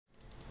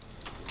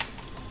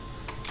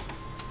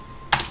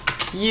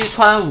一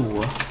穿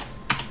五，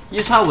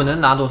一穿五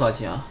能拿多少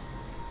钱啊？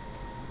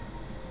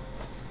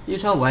一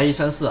穿五还是一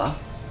穿四啊？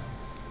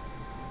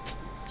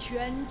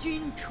全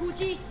军出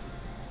击！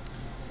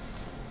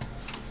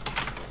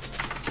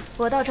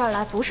我到这儿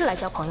来不是来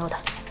交朋友的，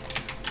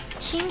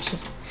听听，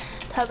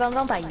他刚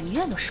刚把遗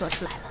愿都说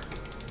出来了。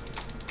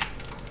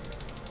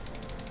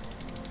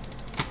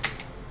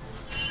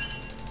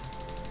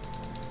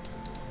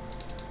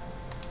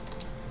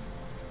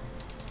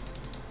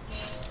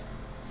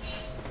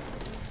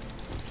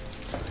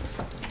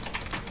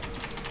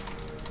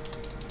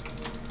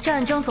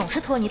 战争总是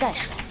拖泥带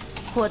水，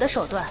我的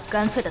手段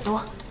干脆得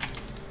多。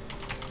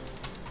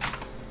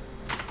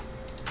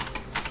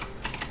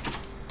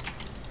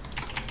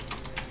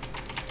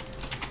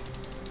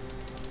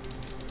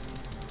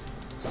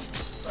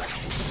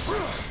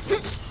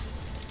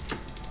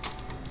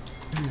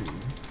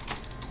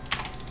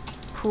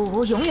苦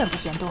无永远不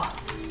嫌多。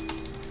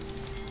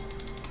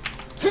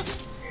变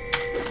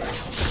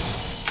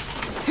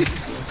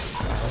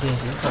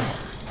形很好，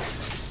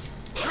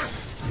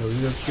有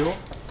一个 Q。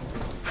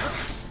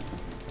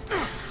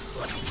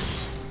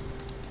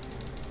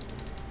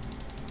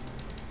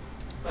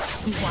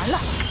 你完了！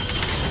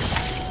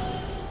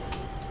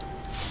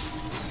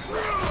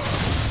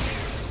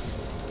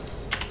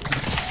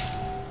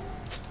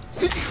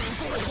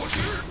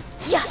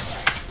呀！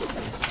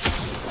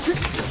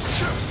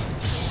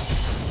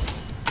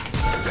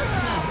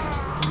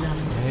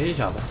来一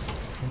下吧，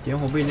点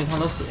火不一定烫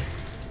到死。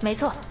没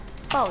错，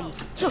报应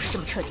就是这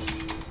么彻底。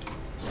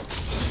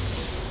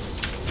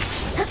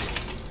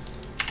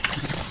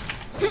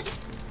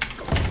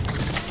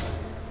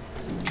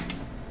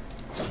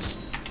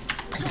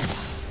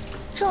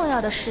重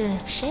要的是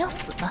谁要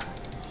死呢？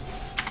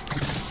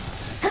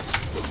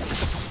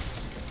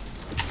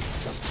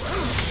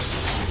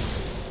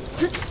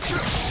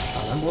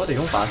打兰博得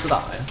用法师打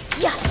呀！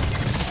呀！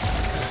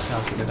下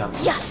属在干嘛？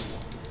呀！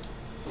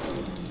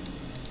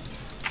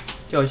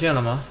掉线了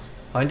吗？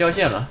好像掉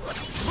线了。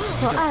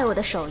我爱我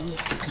的手艺，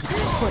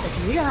我的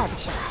敌人爱不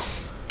起来。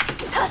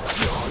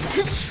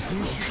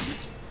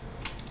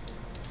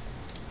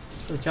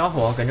这家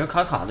伙感觉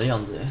卡卡的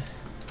样子哎。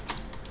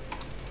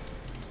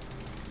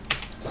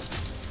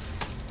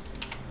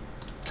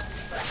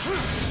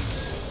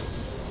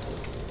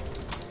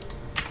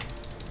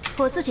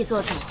 我自己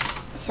做主，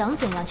想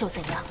怎样就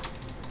怎样。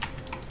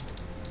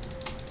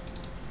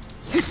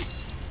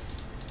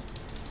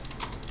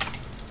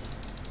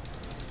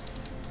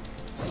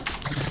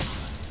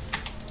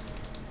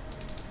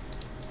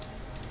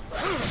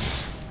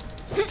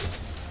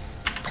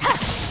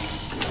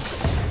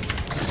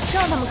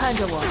让他们看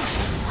着我，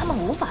他们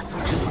无法阻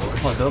止我。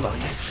跑车吧，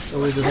这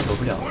位置都走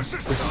不了，不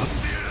行。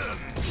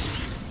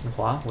你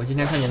滑，我今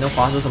天看你能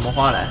滑出什么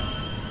花来？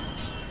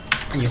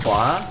你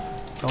滑，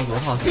刚多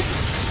烫死。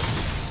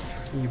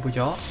 一不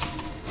交，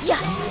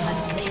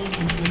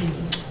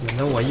免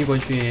得我一过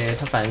去，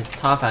他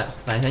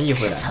反向一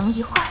回来。成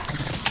一坏。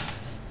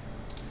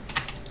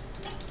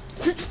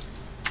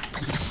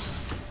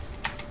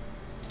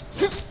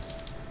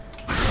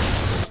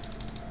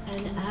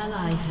An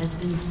ally has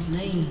been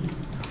slain.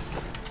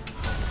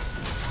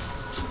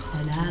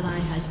 An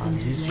ally has been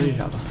试一 slain.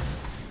 下吧，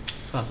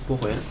算了，不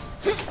回了。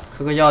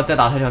嗑个药再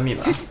打他条命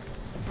吧。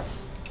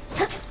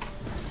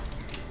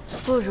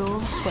不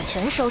如我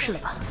全收拾了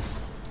吧。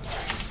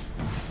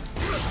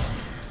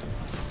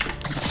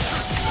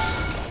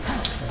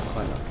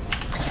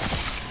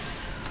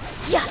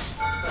 呀！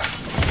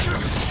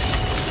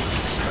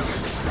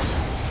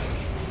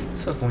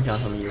这风向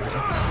什么意思？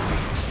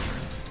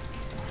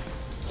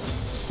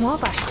魔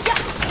法师呀！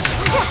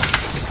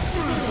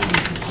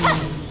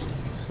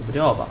死不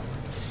掉吧？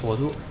锁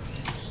住。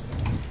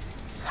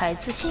还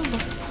自信不？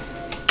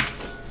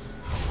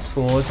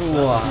锁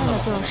住啊！那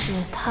就是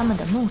他们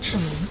的墓志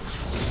铭。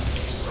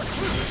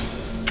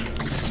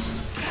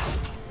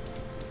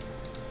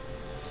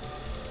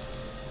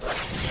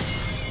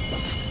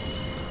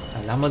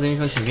哎，蓝魔这英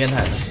雄挺变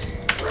态的。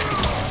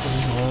这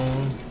英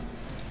雄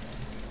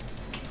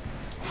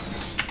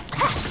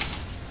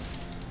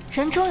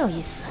人终有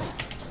一死，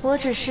我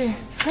只是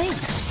催一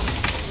催。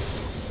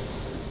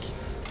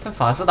但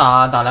法师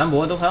打兰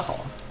博都还好，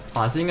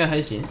法师应该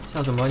还行，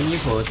像什么妮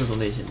可这种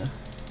类型的。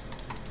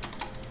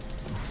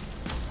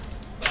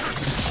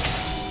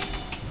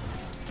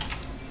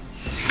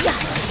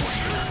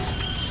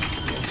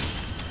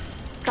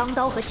 钢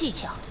刀和技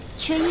巧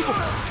缺一不可。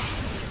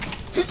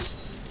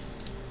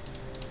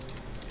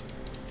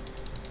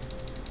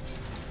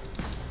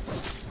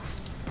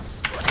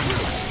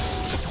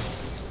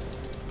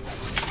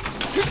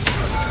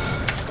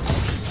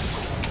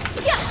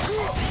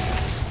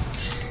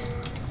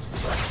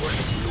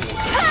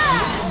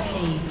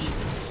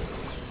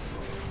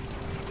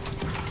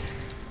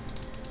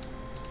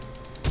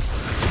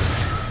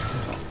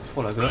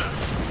错了哥，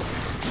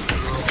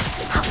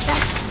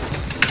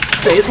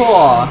谁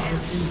错？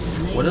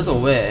我的走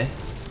位，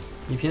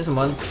你凭什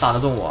么打得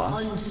中我啊？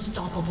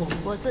 Unstoppable.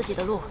 我自己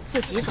的路自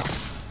己走。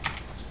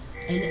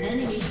 An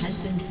enemy has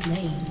been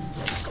slain.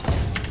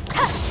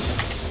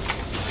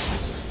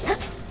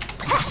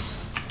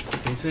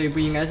 所以不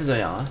应该是这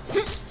样啊！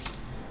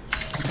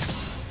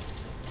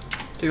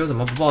队友怎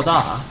么不爆炸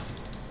啊？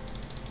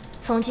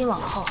从今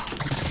往后，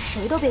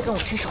谁都别跟我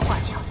指手画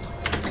脚。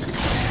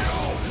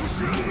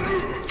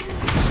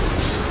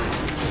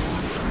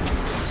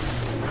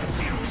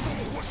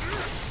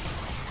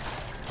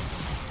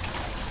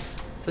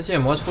这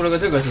剑魔出了个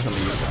这个是什么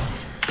意思啊？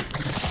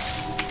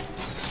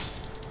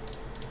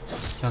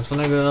想出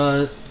那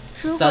个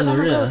如果三轮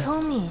他们够刃，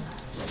聪明，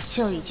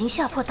就已经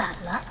吓破胆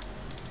了。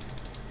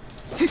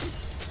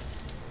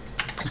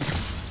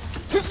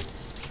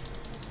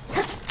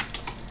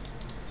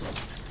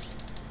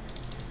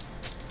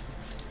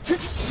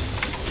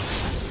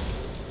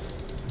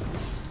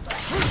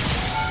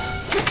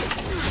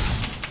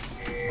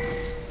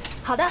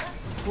好的，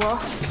我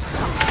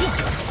搞定。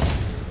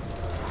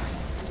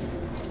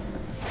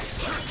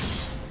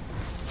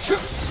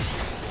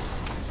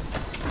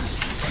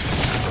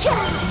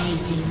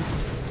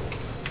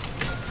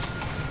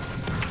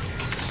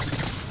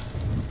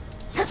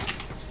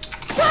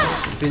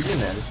费劲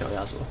的呀，这小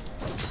亚索。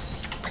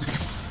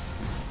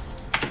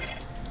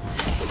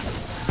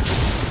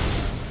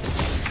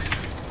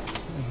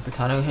被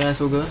他那个黑暗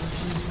收割。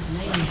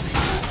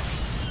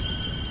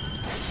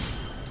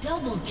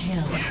 Double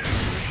kill.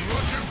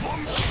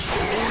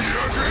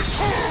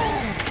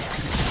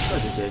 这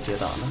就直接接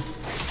打了，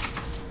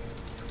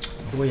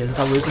不过也是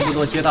他为数不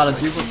多接大的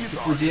机会，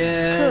不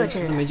接克制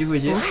就是没机会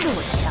接。不是我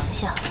的强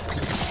项。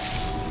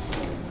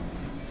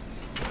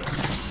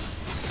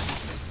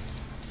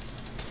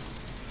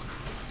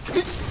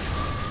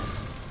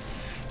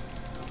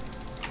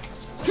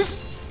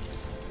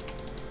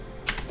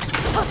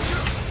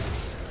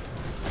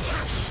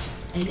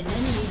An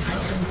enemy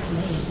has been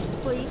slain.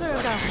 我一个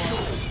人干活，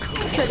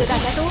这对大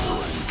家都好。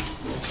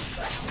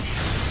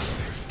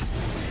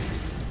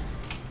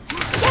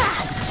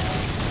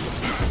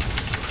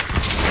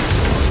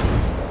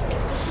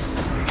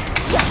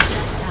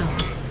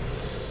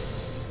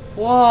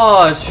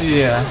 我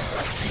去，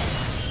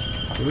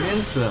有点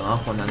准啊，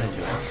火男的球。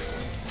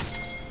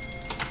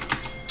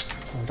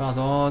我大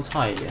招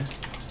差一点。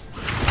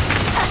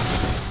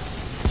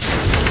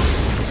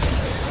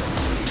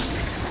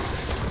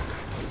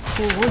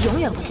武无永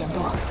远不嫌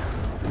多。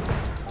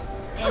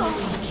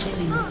 Enemy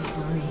killing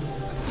spree.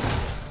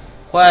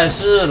 坏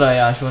事了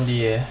呀，兄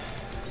弟！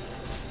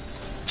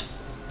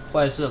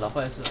坏事了，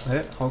坏事了！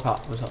哎，好卡！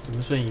我操，怎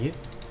么瞬移？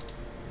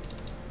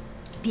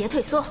别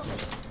退缩。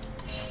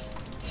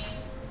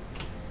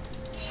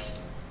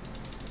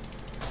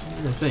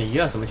 有点瞬移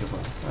啊，什么情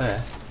况？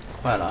哎，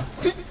坏了，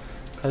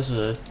开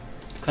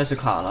始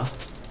卡了。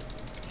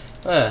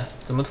哎，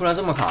怎么突然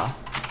这么卡？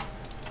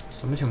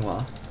什么情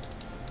况？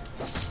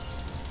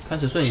开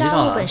始瞬移上了。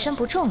杀戮本身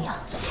不重要，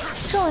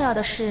重要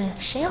的是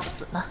谁要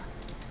死呢？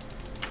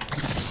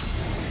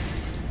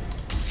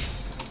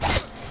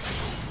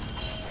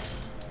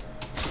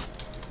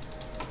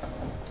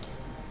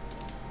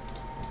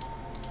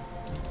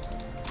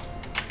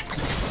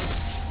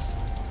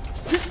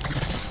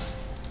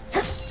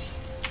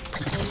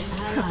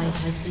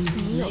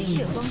你有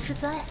血光之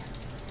灾。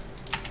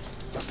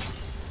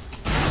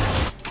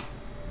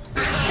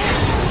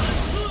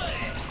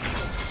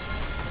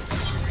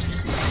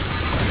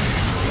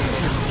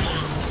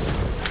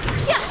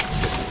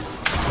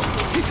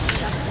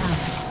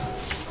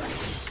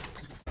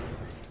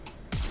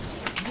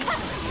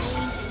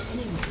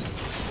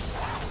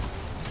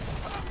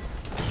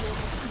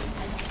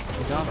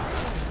回家吧。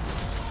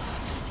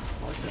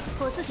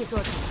我自己做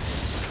主，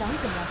想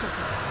怎么样就怎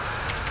么样。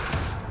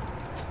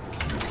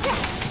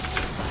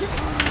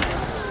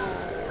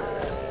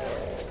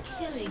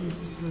 Killing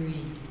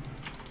spree.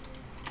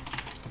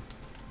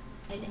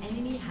 An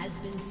enemy has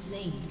been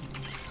slain.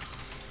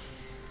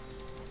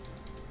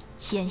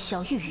 烟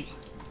消玉殒。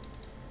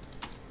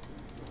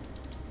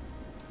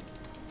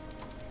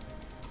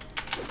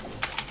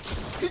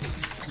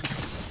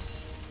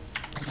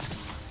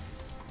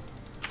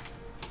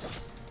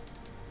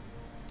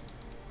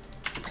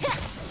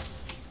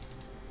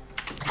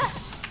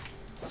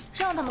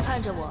让他们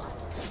看着我，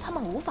他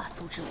们无法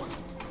阻止我。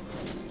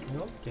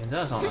哟，点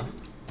赞上了。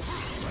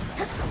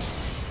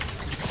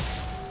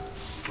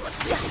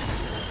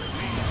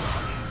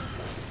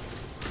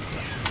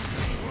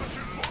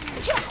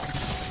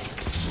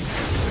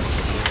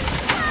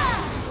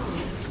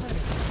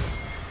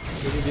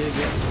别！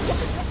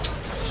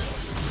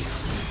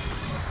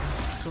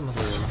这么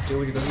多人了，给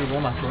我几个助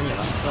攻吧，求你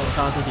了，让我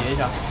上次叠一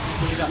下，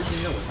拼一下，拼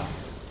一下我杀。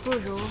不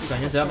如就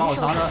感觉只要把我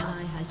杀了，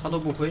他都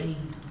不亏。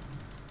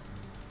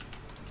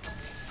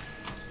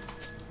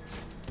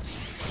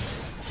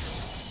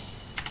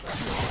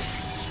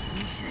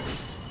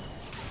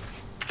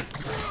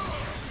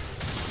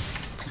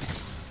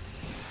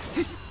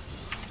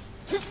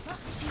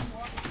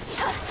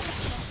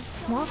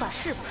 魔法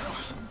是不错，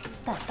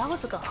但刀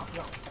子更好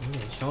用。有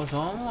点嚣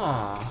张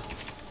啊！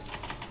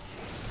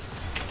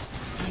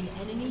 An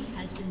enemy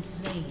has been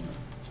slain.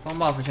 方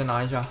buff 先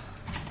拿一下，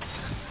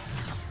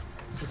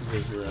这个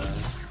位置。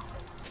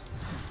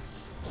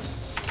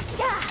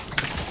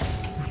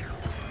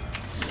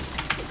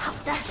好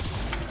的。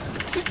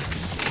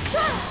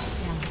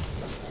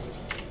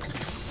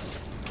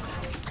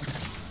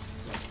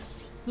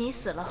你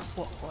死了，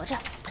我活着，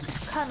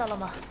看到了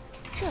吗？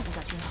这就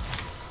叫均衡。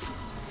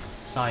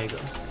杀一个。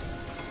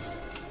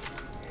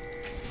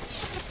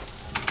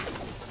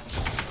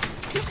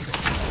你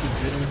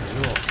觉得你很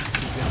弱，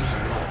你觉得你很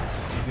弱，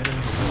你觉得你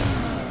很弱。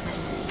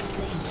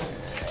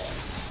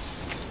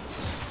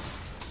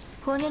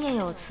我念念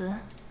有词，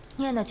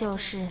念的就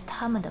是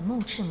他们的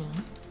墓志铭。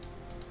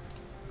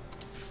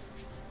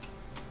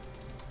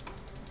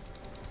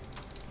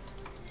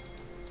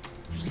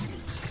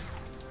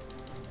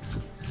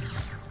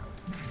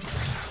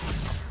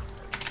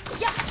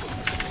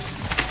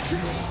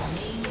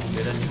你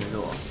觉得你很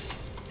弱？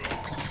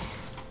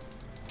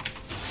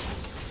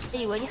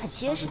以为你很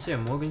结实。剑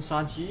魔跟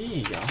杀鸡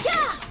一样。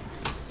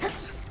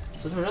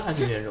石头人还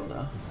是有点肉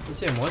的，这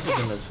剑魔是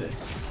真的脆。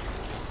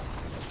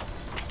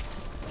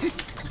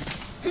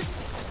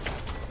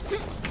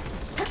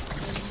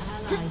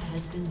 Ally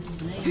has been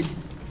slain.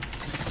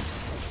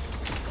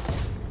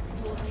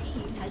 Your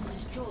team has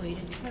destroyed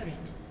a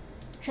turret.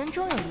 人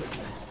终有一死，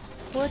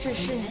我只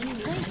是 An enemy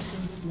催 has 你。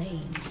 been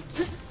slain.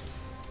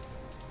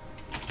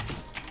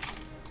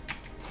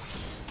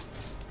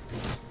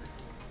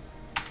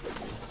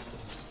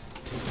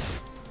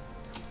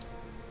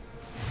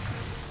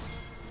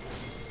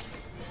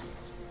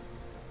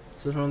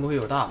 石头人不会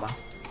有大吧？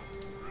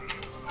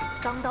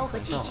钢刀和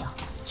技巧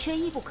缺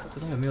一不可。不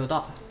知道有没有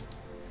大？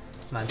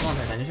满状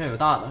态感觉像有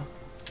大的，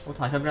我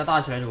塔下被他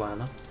大起来就完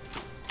了。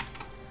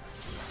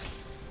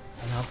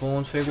让他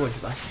风吹过去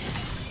吧。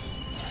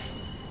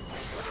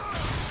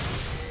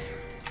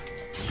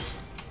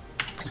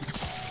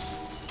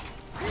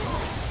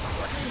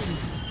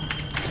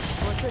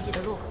我自己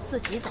的路自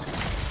己走。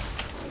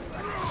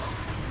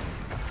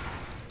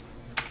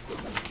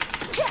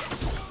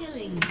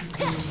 Killing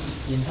spree.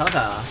 隐藏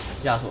闪啊，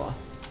亚索。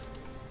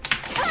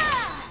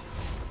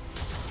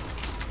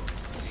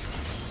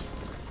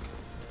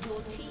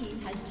 Your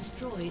team has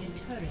destroyed a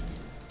turret.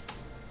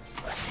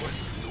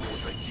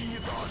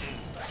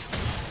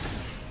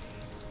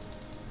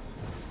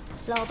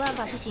 老办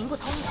法是行不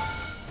通的。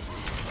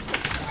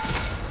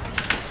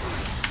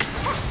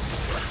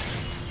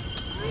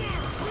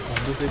恐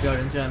怖飞镖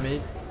人竟然没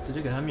直接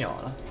给他秒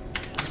了。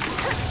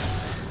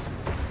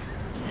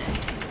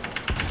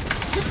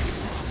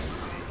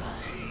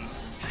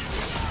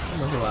这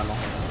么会玩吗？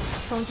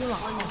从今往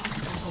后，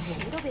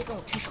谁都别跟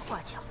我指手画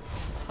脚。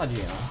太厉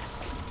害了！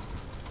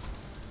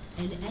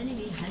 An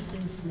enemy has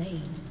been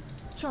slain.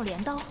 用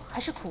镰刀还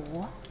是苦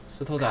无？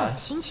石头仔看我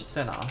心情。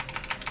在哪？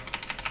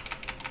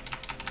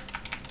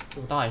给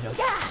我大一下。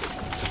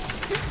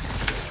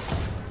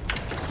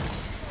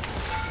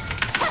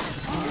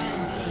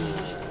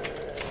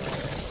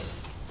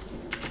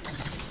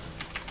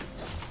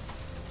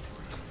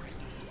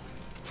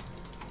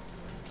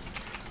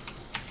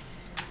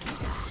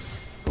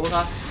勾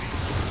他！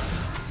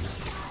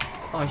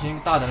放心，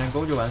大胆的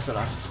勾就完事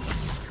了。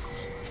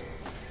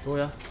勾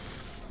呀！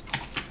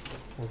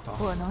我靠！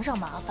我能让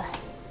麻烦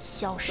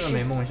消失。这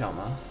没梦想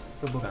吗？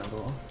这不敢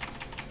勾。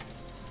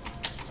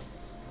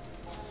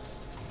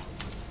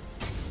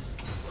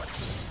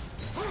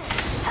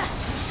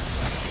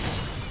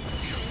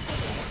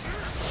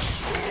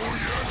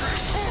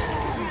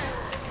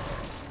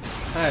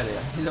太厉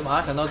害！你怎么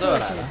还想到这儿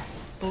来了？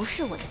不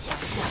是我的强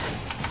项。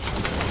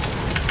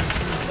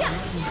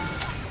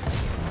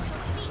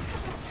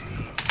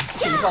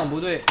情况不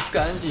对，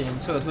赶紧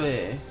撤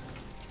退。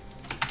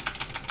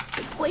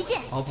回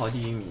见。逃跑第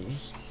1名。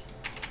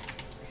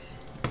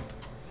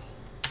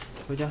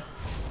回家。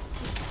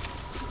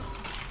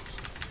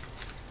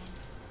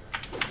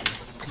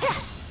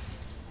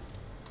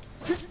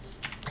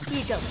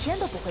一整天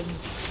都不会腻。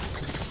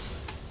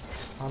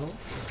哈喽。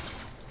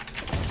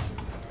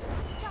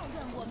照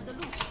亮我们的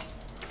路。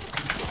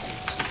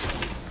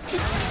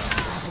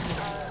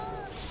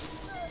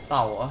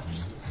大我。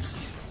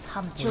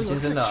他们我咎由自取。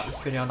亲生的，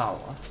确定要大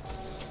我。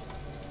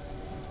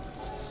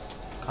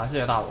卡斯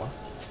也大我。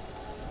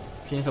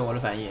拼死我的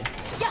反应。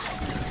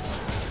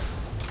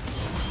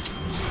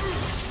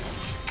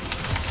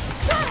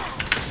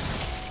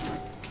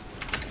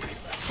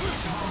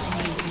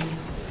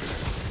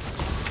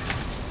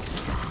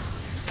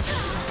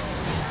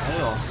哎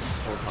呦，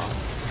我靠！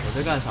我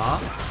在干啥？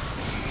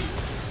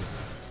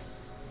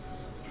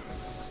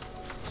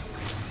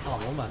大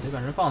魔板得把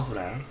人放出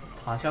来，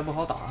塔下不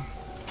好打。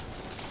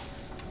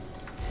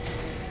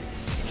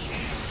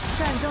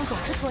战争总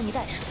是拖泥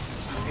带水，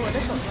我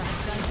的手段。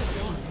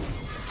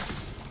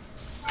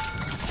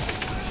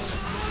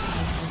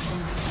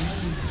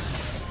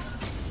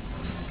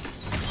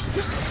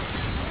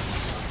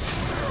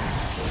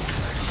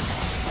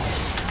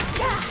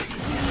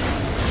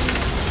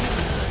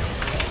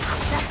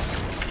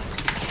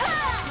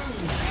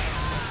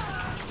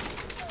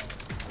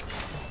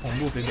恐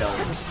怖飞镖。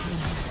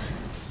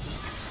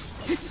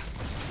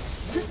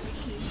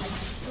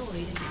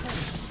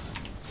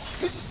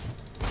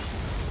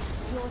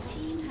 Your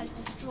team has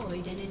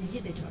destroyed an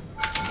inhibitor.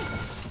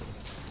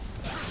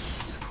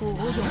 苦无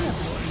永远不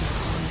会。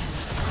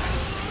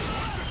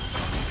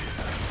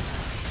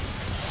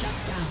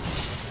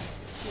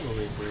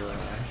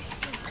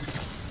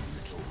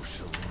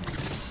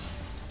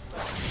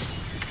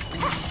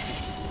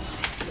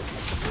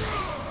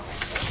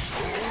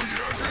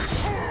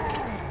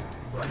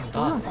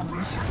不用再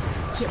冥想，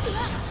也不一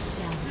样。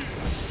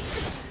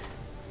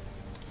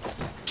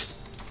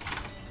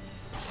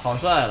好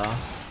帅了！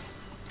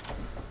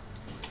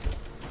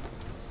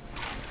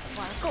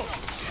玩够了。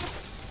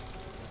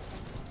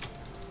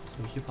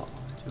继续跑，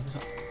追不上。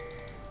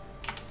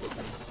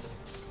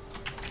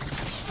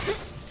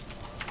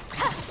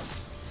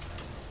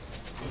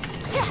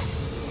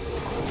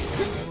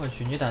我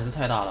去，你胆子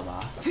太大了吧！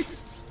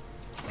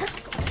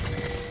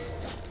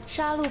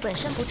杀戮本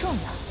身不重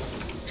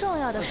要，重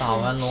要的是打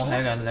完龙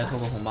还敢来偷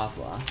个红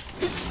buff 啊！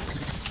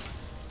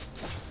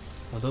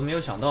我都没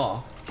有想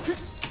到。想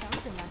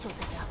怎样就怎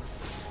样。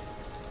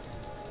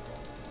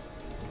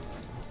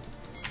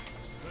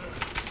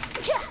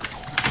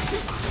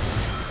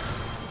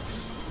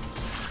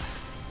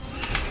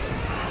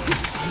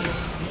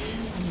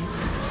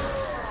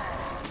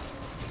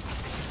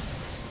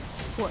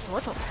我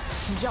夺走了，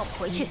你要不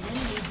回去？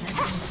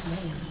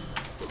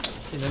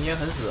技能你也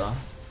很死啊，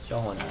小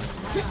伙男。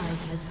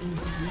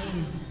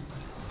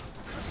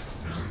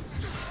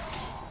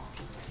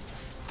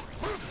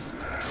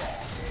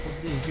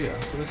不进去啊，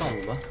回个上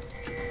路吧。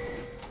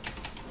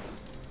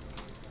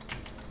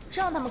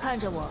让他们看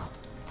着我，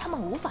他们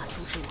无法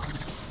阻止我。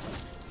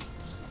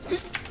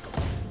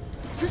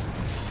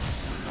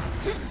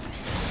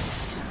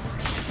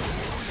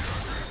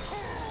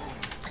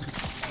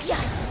呀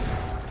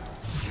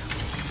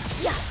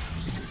呀！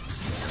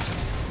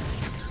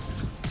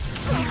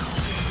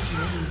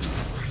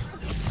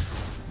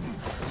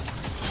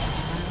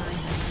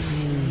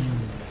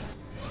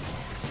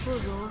不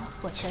如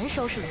我全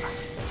收拾了吧。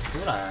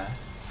出来，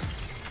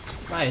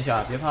慢一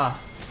下，别怕。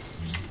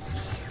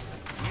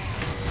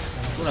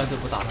出来就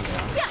不打他们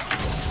呀。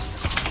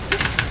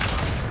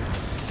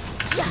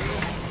呀！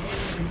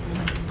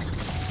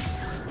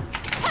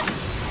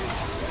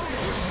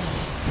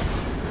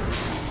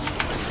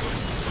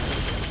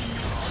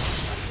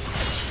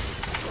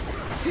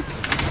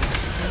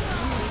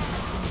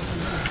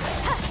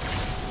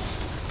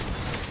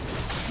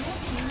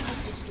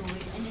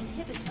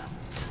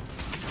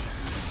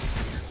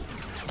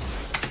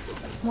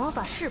魔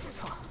法是不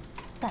错，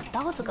但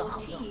刀子更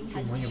好用。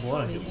模拟波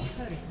了是吗？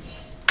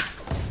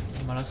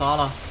你把他杀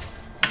了。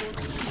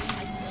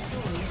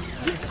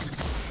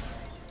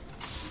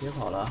别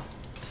跑了！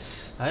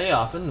哎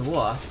呀，愤怒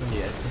啊，兄弟，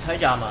是拆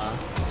家吗？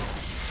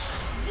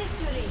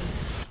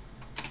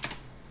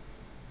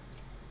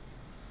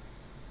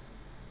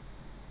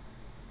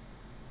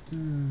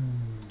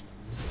嗯。